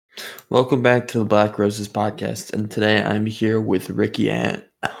Welcome back to the Black Roses podcast, and today I'm here with Ricky Ant.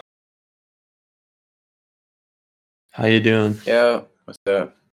 How you doing? Yo, what's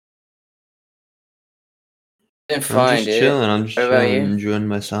up? Been I'm fine, just dude. chilling. What about you? Enjoying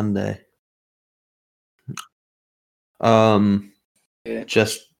my Sunday. Yeah.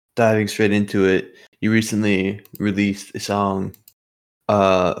 Just diving straight into it. You recently released a song,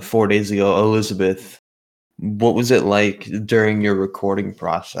 4 days ago, Elizabeth. What was it like during your recording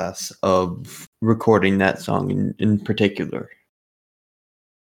process of recording that song in particular?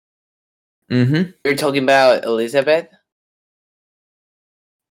 Mm-hmm. You're talking about Elizabeth?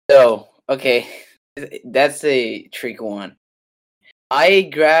 So, okay, that's a tricky one. I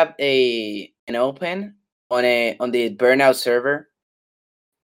grabbed an open on the Burnout server.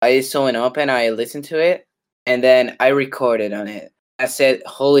 I saw an open, I listened to it, and then I recorded on it. I said,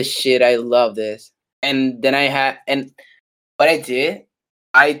 "Holy shit, I love this!" And then what I did,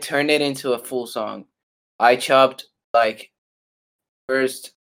 I turned it into a full song. I chopped like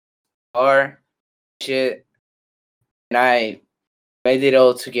first R shit, and I made it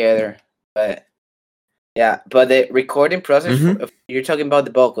all together. But yeah, but the recording process, Mm-hmm. you're talking about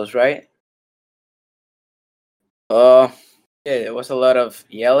the vocals, right? Yeah, it was a lot of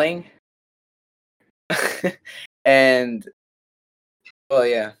yelling, and well,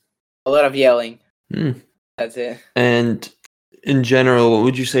 yeah, a lot of yelling. Mm. That's it. And in general, what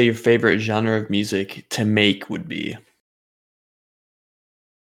would you say your favorite genre of music to make would be?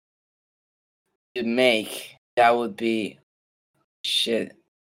 To make that would be shit.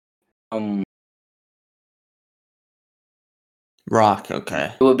 Rock,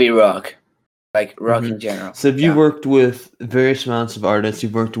 okay. It would be rock, like rock in Mhm. general. So have you Yeah. worked with various amounts of artists?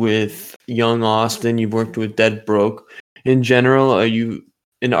 You've worked with Young Austin, you've worked with Dead Broke. In general, are you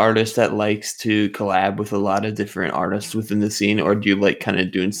an artist that likes to collab with a lot of different artists within the scene, or do you like kind of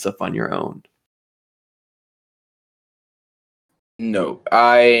doing stuff on your own? No,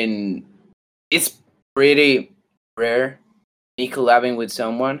 it's pretty rare me collabing with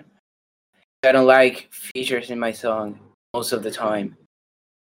someone. I don't like features in my song most of the time,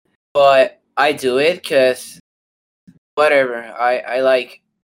 but I do it because whatever. I like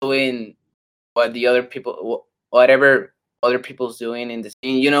doing what the other people, whatever other people's doing in the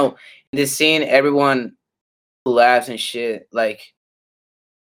scene. In the scene, everyone collabs and shit. Like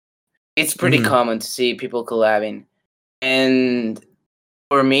it's pretty Mhm. common to see people collabing. And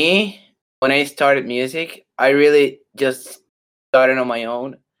for me, when I started music, I really just started on my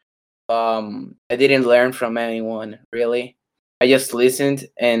own. I didn't learn from anyone really. I just listened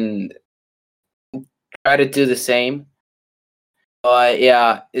and tried to do the same. But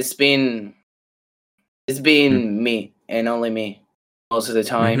yeah, it's been me and only me most of the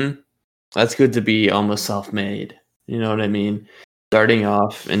time. Mhm. That's good to be almost self-made. You know what I mean? Starting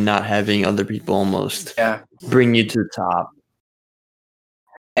off and not having other people almost Yeah, bring you to the top.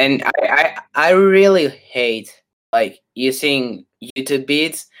 and I really hate like using YouTube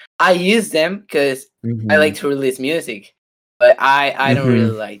beats. I use them because I like Mhm. to release music, but I don't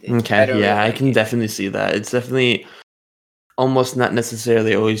really Mhm. like it. I Okay, don't really yeah, I like can it. definitely see that. It's definitely almost not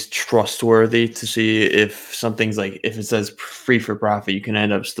necessarily always trustworthy to see if something's like if it says free for profit, you can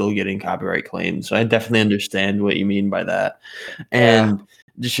end up still getting copyright claims. So I definitely understand what you mean by that. Yeah. And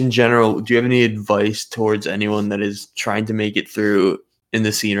just in general, do you have any advice towards anyone that is trying to make it through in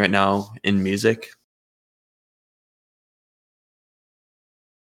the scene right now in music?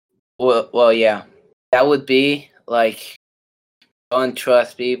 Well, yeah. That would be like don't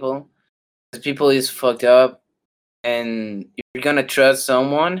trust people. 'Cause people is fucked up, and if you're gonna trust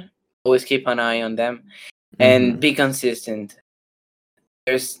someone, always keep an eye on them and Mhm. be consistent.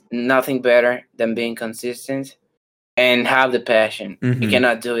 There's nothing better than being consistent and have the passion. You Mhm.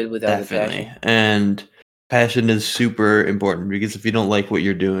 cannot do it without the Definitely. passion. And passion is super important because if you don't like what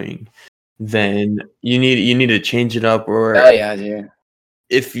you're doing, then you need to change it up, Oh or yeah, dude.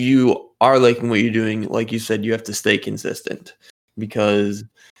 if you are liking what you're doing, like you said, you have to stay consistent because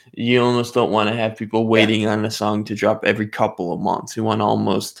you almost don't want to have people Yeah. waiting on a song to drop every couple of months. You want to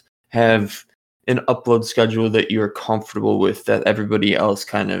almost have an upload schedule that you're comfortable with, that everybody else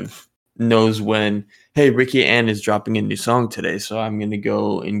kind of knows when, hey, Ricky Ann is dropping a new song today, so I'm going to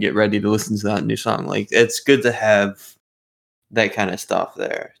go and get ready to listen to that new song. Like, it's good to have that kind of stuff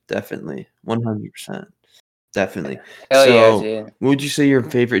there. Definitely. 100%. Definitely. Hell yeah, So, dude. what would you say your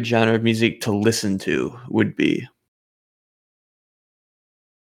favorite genre of music to listen to would be?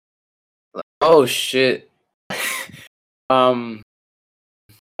 Oh shit. um,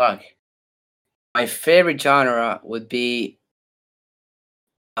 fuck. My favorite genre would be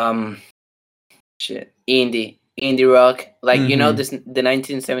um, shit, indie. indie rock, like Mhm. the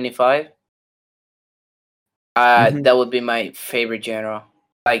 1975. Mhm. That would be my favorite genre.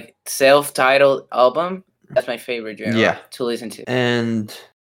 Like self-titled album, that's my favorite genre Yeah. to listen to. And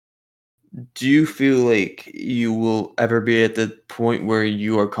do you feel like you will ever be at the point where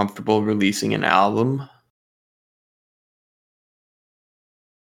you are comfortable releasing an album?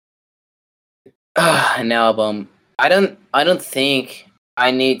 An album. I don't think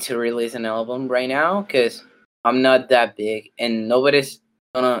I need to release an album right now because I'm not that big and nobody's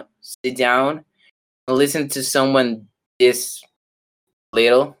gonna sit down and listen to someone this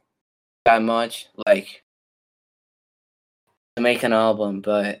little that much like to make an album.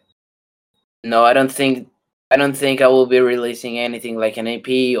 But no, I don't think I will be releasing anything like an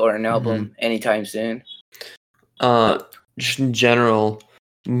EP or an Mhm. album anytime soon. Uh, Nope. just in general,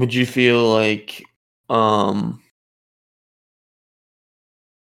 would you feel like, um,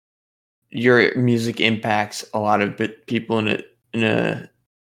 your music impacts a lot of people in a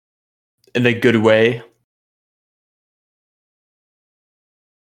in a good way?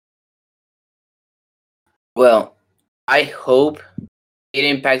 Well, I hope it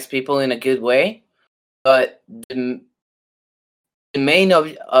impacts people in a good way, but the main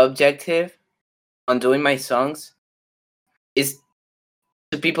objective on doing my songs is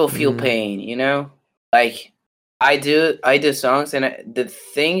to people feel Mhm. pain, like I do songs, and the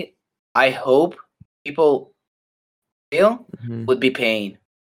thing I hope people feel Mhm. would be pain.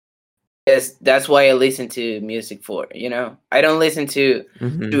 Yes, that's why I listen to music for. I don't listen to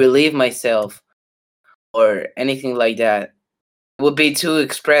Mhm. relieve myself or anything like that. It would be to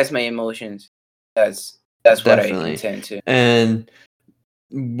express my emotions. That's what I Definitely. intend to. And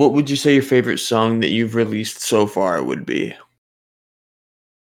what would you say your favorite song that you've released so far would be?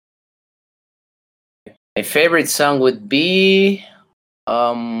 My favorite song would be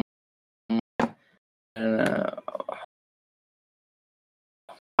um uh,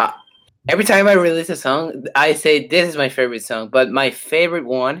 uh, every time I release a song, I say this is my favorite song, but my favorite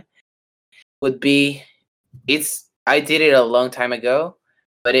one would be it's I did it a long time ago,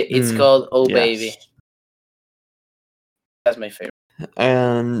 but it's Mm, called Oh yes. Baby. That's my favorite.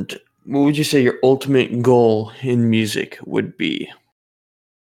 And what would you say your ultimate goal in music would be?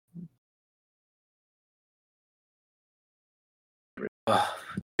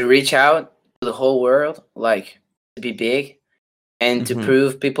 To reach out to the whole world, like to be big and to Mhm.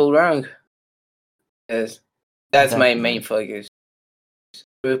 prove people wrong. 'Cause that's my main Definitely. focus.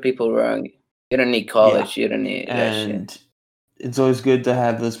 Prove people wrong. You don't need Yeah. college. You don't need that shit. And it's always good to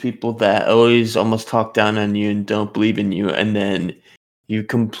have those people that always almost talk down on you and don't believe in you, and then you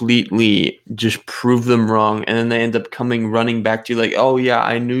completely just prove them wrong, and then they end up coming running back to you like, "Oh yeah,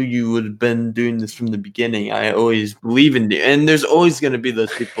 I knew you would have been doing this from the beginning. I always believe in you." And there's always going to be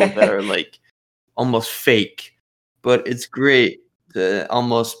those people that are like almost fake, but it's great to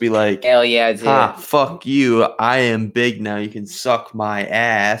almost be like, Hell yeah, "Ha, dude. fuck you. I am big now. You can suck my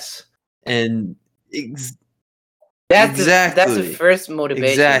ass." And That's the exactly. first motivation.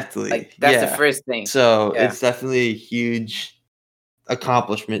 Exactly. Like that's the Yeah. first thing. So, Yeah. it's definitely a huge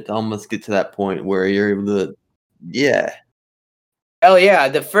accomplishment to almost get to that point where you're able to. Yeah. Hell yeah.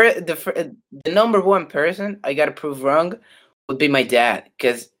 The number one person I gotta prove wrong would be my dad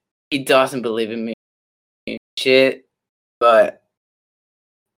because he doesn't believe in me. Shit. But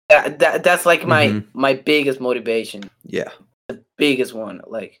that's like my Mhm. my biggest motivation. Yeah. The biggest one.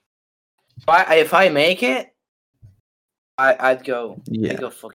 Like if I make it, I'd Yeah. go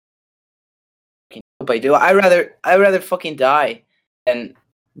fucking hope I do. I rather fucking die than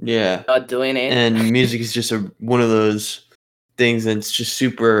Yeah. not doing it. And music is just one of those things that's just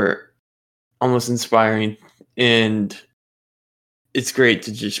super almost inspiring, and it's great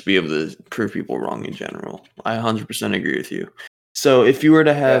to just be able to prove people wrong in general. I 100% agree with you. So, if you were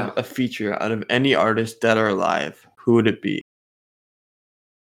to have Yeah. a feature out of any artist dead or alive, who would it be?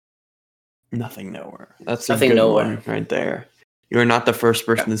 Nothing Nowhere. That's a Nothing good nowhere. one right there. You're not the first Yeah.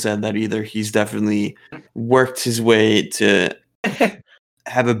 person to say that either. He's definitely worked his way to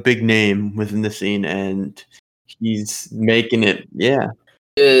have a big name within the scene, and he's making it. Yeah.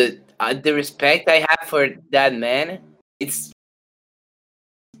 The respect I have for that man, it's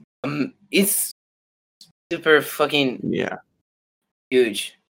super fucking Yeah.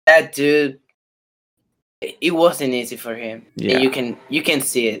 huge. That dude, it wasn't easy for him, and you Yeah. can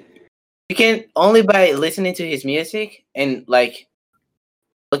see it. You can only by listening to his music and like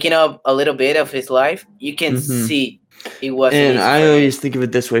looking up a little bit of his life, you can Mhm. see it wasn't And easy I for him. always think of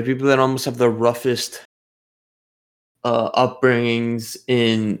it this way: people that almost have the roughest upbringings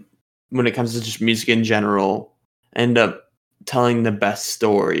in when it comes to just music in general end up telling the best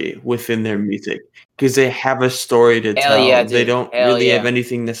story within their music because they have a story to Hell yeah, tell. They dude. don't Hell really have yeah.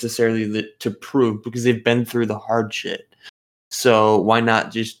 anything necessarily to prove because they've been through the hard shit. So why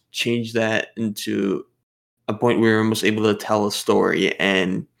not just change that into a point where you're almost able to tell a story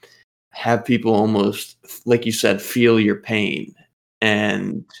and have people almost, like you said, feel your pain.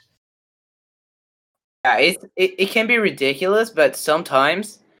 And Yeah, it can be ridiculous, but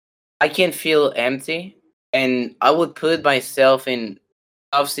sometimes I can feel empty, and I would put myself in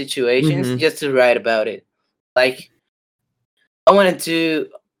tough situations mhm, just to write about it. Like I want to do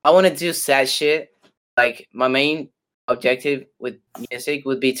I want to do sad shit. Like my main objective with music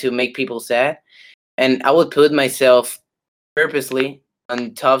would be to make people sad, and I would put myself purposely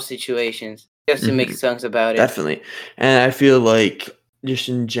in tough situations just to make mhm. songs about it. Definitely. And I feel like just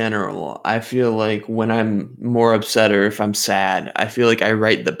in general, I feel like when I'm more upset or if I'm sad, I feel like I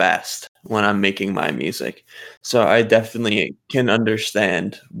write the best when I'm making my music. So I definitely can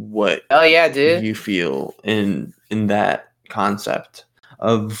understand what Oh yeah, dude. you feel in that concept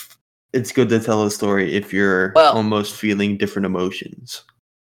of it's good to tell a story if you're Well, almost feeling different emotions.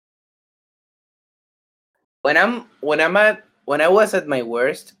 when I was at my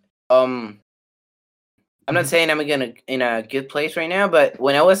worst, um I'm not Mhm. saying I'm gonna in a good place right now, but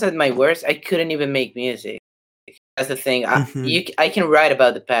when I was at my worst, I couldn't even make music. That's the thing. Mhm. I can write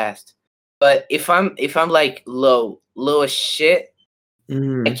about the past, but if I'm like low as shit, I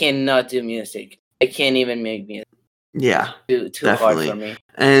Mhm. cannot do music. I can't even make music. Yeah, Too hard for definitely. me.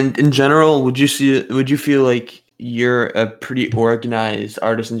 And in general, would you feel like you're a pretty organized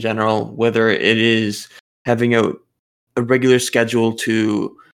artist in general, whether it is having a regular schedule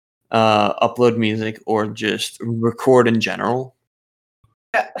to upload music or just record in general?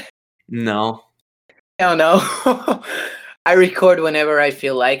 No. Hell no. I record whenever I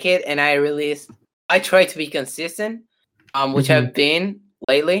feel like it, and I release. I try to be consistent, which Mhm. I've been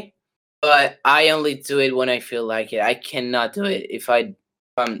lately, but I only do it when I feel like it. I cannot do it if I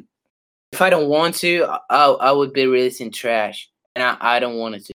don't want to. I would be releasing trash, and I don't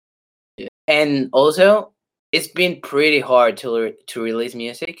want to do it. And also, it's been pretty hard to release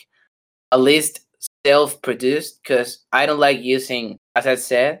music, at least self-produced, because I don't like using, as I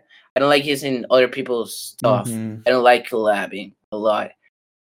said, I don't like using other people's stuff. Mhm. I don't like collabing a lot.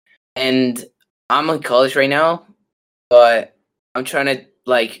 And I'm in college right now, but I'm trying to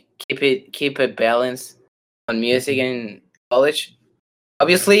like keep a balance on music Mhm. and college.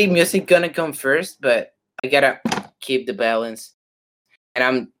 Obviously, music gonna come first, but I gotta keep the balance.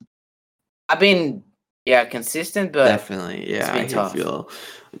 And I've been, yeah, consistent, but Definitely. it's Yeah, been I can tough. feel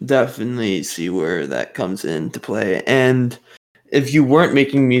definitely see where that comes into play. And if you weren't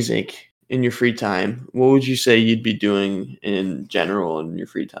making music in your free time, what would you say you'd be doing in general in your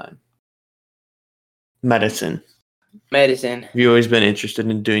free time? Medicine. Medicine, Have you always been interested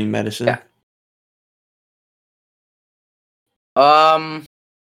in doing medicine? yeah. Um,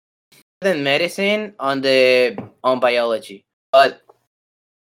 than medicine on biology, but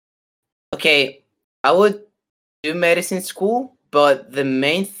okay, I would do medicine school, but the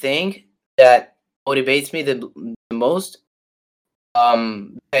main thing that motivates me the most,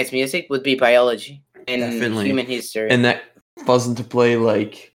 besides music, would be biology and Definitely. human history. And that falls into play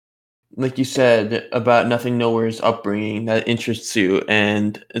like you said about Nothing Nowhere's upbringing that interests you,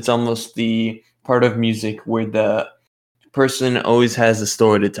 and it's almost the part of music where the person always has a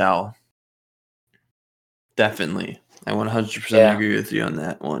story to tell. Definitely. I 100% Yeah. agree with you on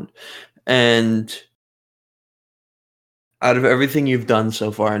that one. And out of everything you've done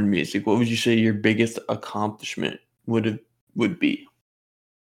so far in music, what would you say your biggest accomplishment would be?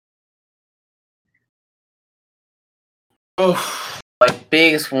 Oh, my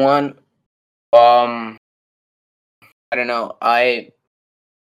biggest one. Um, I don't know. My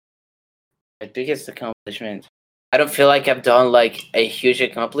biggest accomplishment. I don't feel like I've done like a huge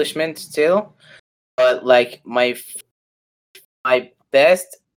accomplishment still, but like my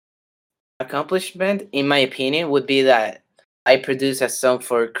best accomplishment, in my opinion, would be that I produced a song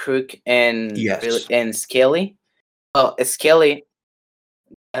for Crook Yes. and Skelly. Oh, Skelly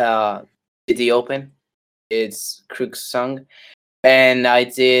did the open. It's Crook's song, and I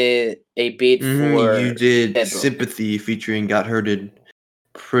did a beat You for did Deadbook. Sympathy featuring Got Hurted,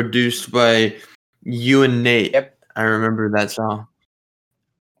 produced by you and Nate. Yep, I remember that song.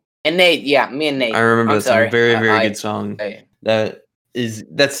 and Nate. Yeah, me and I Nate. remember I'm that song. sorry. Very, very good song. I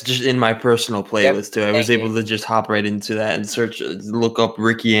That's just in my personal yep. playlist too. I was Thank you. able to just hop right into that and look up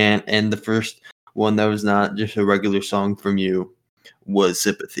Ricky Ant, and the first one that was not just a regular song from you was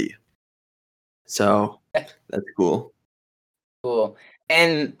Sympathy. So that's cool. Cool.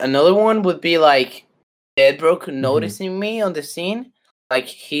 And another one would be like Deadbrook Mhm. noticing me on the scene. Like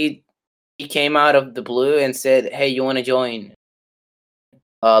he came out of the blue and said, "Hey, you want to join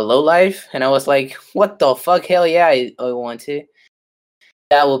Low Life?" And I was like, "What the fuck? Hell yeah, I want to."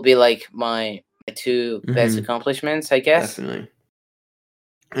 That would be like my two best Mhm. accomplishments, I guess. Definitely.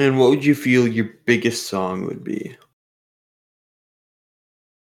 And what would you feel your biggest song would be?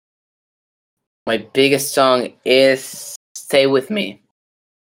 My biggest song is "Stay with Me."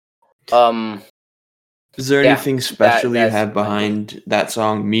 Um, Is there yeah, anything special you that's have my big. behind that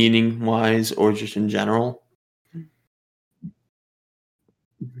song, meaning-wise or just in general?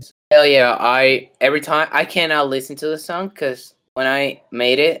 Hell yeah! Every time I cannot listen to the song because when I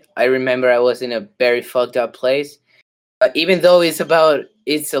made it, I remember I was in a very fucked up place. Even though it's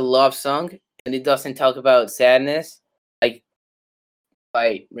a love song and it doesn't talk about sadness, like if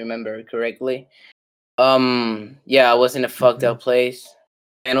I remember correctly. Yeah, I was in a fucked Mhm. up place,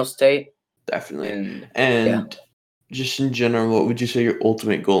 mental state, Definitely. and yeah, And just in general, what would you say your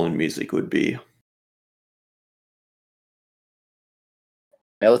ultimate goal in music would be?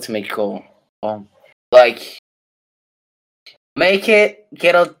 my ultimate goal. Like make it,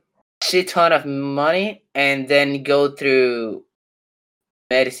 get a shit ton of money, and then go through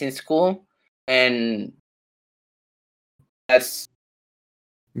medicine school, and that's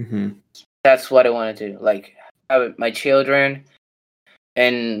Mhm. that's what I want to do. Like have my children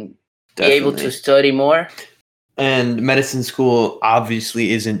and be able to Definitely. study more. And medicine school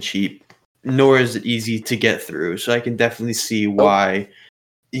obviously isn't cheap, nor is it easy to get through. So I can definitely see Nope. why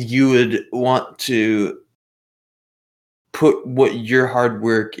you would want to put what your hard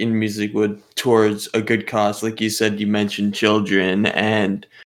work in music would towards a good cause. Like you said, you mentioned children, and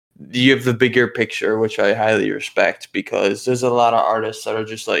you have the bigger picture, which I highly respect because there's a lot of artists that are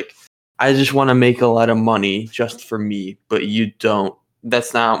just like, I just want to make a lot of money just for me, but you don't.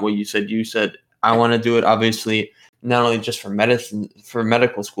 That's not what you said. You said, I want to do it, obviously, not only just for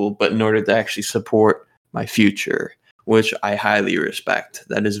medical school, but in order to actually support my future, which I highly respect.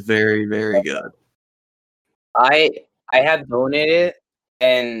 That is very, very good. I I have donated,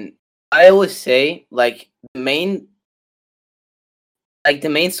 and I always say the main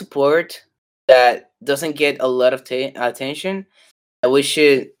support that doesn't get a lot of attention that we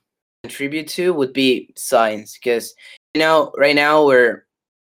should contribute to would be science, because right now we're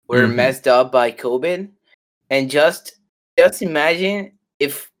Hmm. messed up by COVID, and just imagine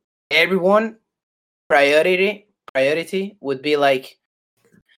if everyone priority would be like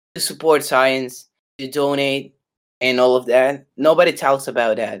to support science, to donate, and all of that. Nobody talks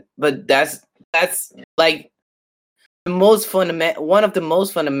about that, but that's like one of the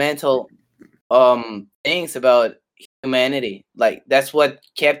most fundamental things about humanity. Like that's what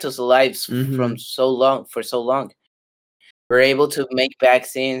kept us alive from Hmm. so long for so long. We're able to make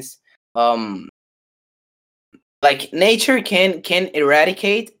vaccines. Um, like nature can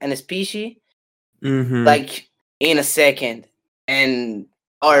eradicate a species Hmm. like in a second, and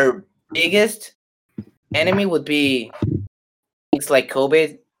our biggest enemy would be things like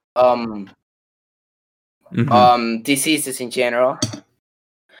COVID, um, Hmm. diseases in general.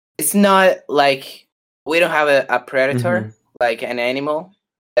 It's not like we don't have a Hmm. predator like an animal.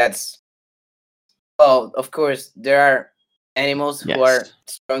 That's well, of course, there are animals who are Yes,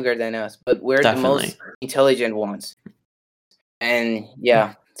 stronger than us, but we're the definitely. most intelligent ones. And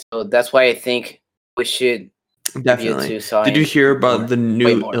yeah, so that's why I think we should contribute Definitely. to Did you science hear about more, the way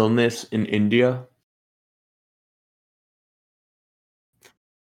new more. illness in India?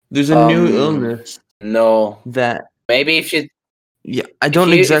 There's a new Um, illness no, that, maybe if you yeah, I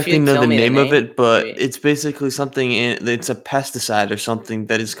don't if exactly you know tell the me the name of name, it, but maybe. it's basically something it's a pesticide or something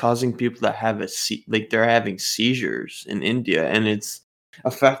that is causing people to have like they're having seizures in India, and it's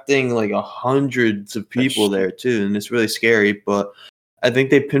affecting like hundreds of Oh, people there too, and it's really scary, but I think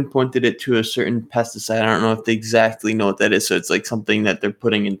they pinpointed it to a certain pesticide. I don't know if they exactly know what that is, so it's like something that they're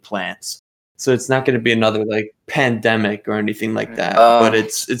putting in plants. So it's not going to be another like pandemic or anything like that, but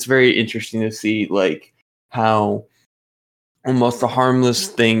it's very interesting to see like how almost the harmless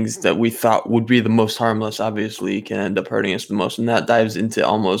things that we thought would be the most harmless obviously can end up hurting us the most, and that dives into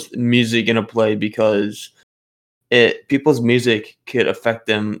almost music in a play because it people's music could affect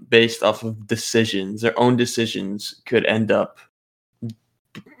them based off of decisions. Their own decisions could end up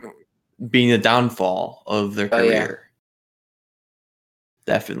being the downfall of their oh yeah, career.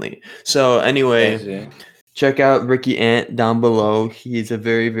 Definitely. So that's anyway, it. check out Ricky Ant down below. He's a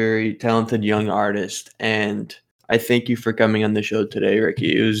very, very talented young artist, and I thank you for coming on the show today,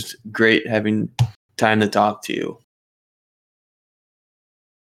 Ricky. It was great having time to talk to you.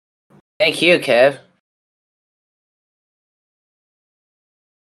 Thank you, Kev.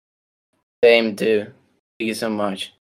 Same too. Thank you so much.